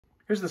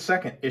Here's the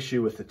second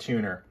issue with the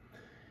tuner.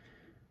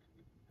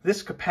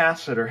 This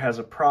capacitor has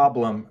a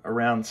problem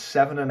around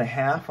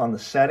 7.5 on the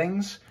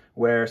settings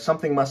where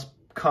something must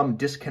come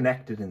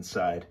disconnected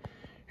inside.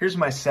 Here's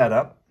my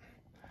setup.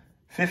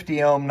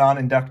 50 ohm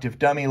non-inductive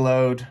dummy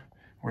load.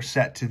 We're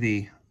set to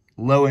the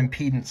low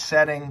impedance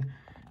setting,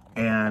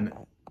 and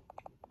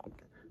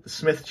the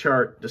Smith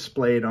chart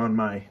displayed on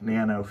my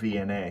Nano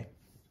VNA.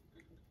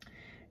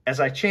 As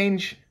I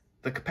change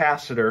the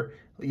capacitor,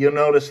 you'll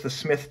notice the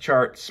Smith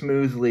chart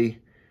smoothly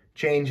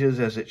changes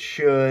as it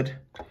should.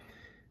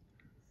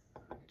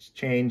 It's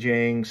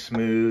changing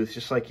smooth,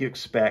 just like you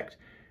expect.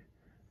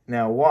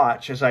 Now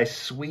watch, as I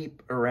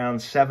sweep around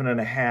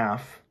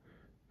 7.5,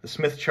 the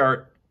Smith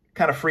chart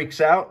kind of freaks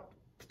out.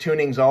 The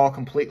tuning's all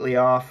completely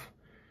off.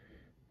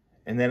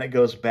 And then it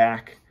goes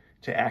back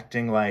to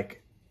acting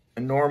like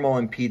a normal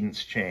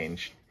impedance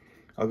change.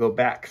 I'll go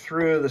back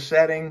through the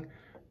setting,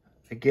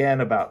 again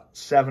about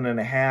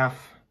 7.5.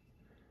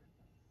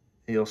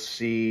 You'll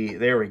see,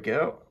 there we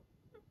go.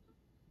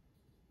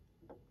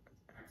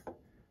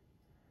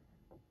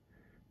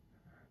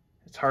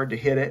 It's hard to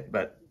hit it,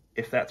 but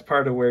if that's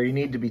part of where you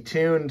need to be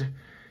tuned,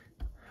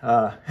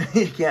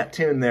 you can't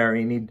tune there,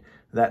 you need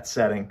that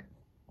setting.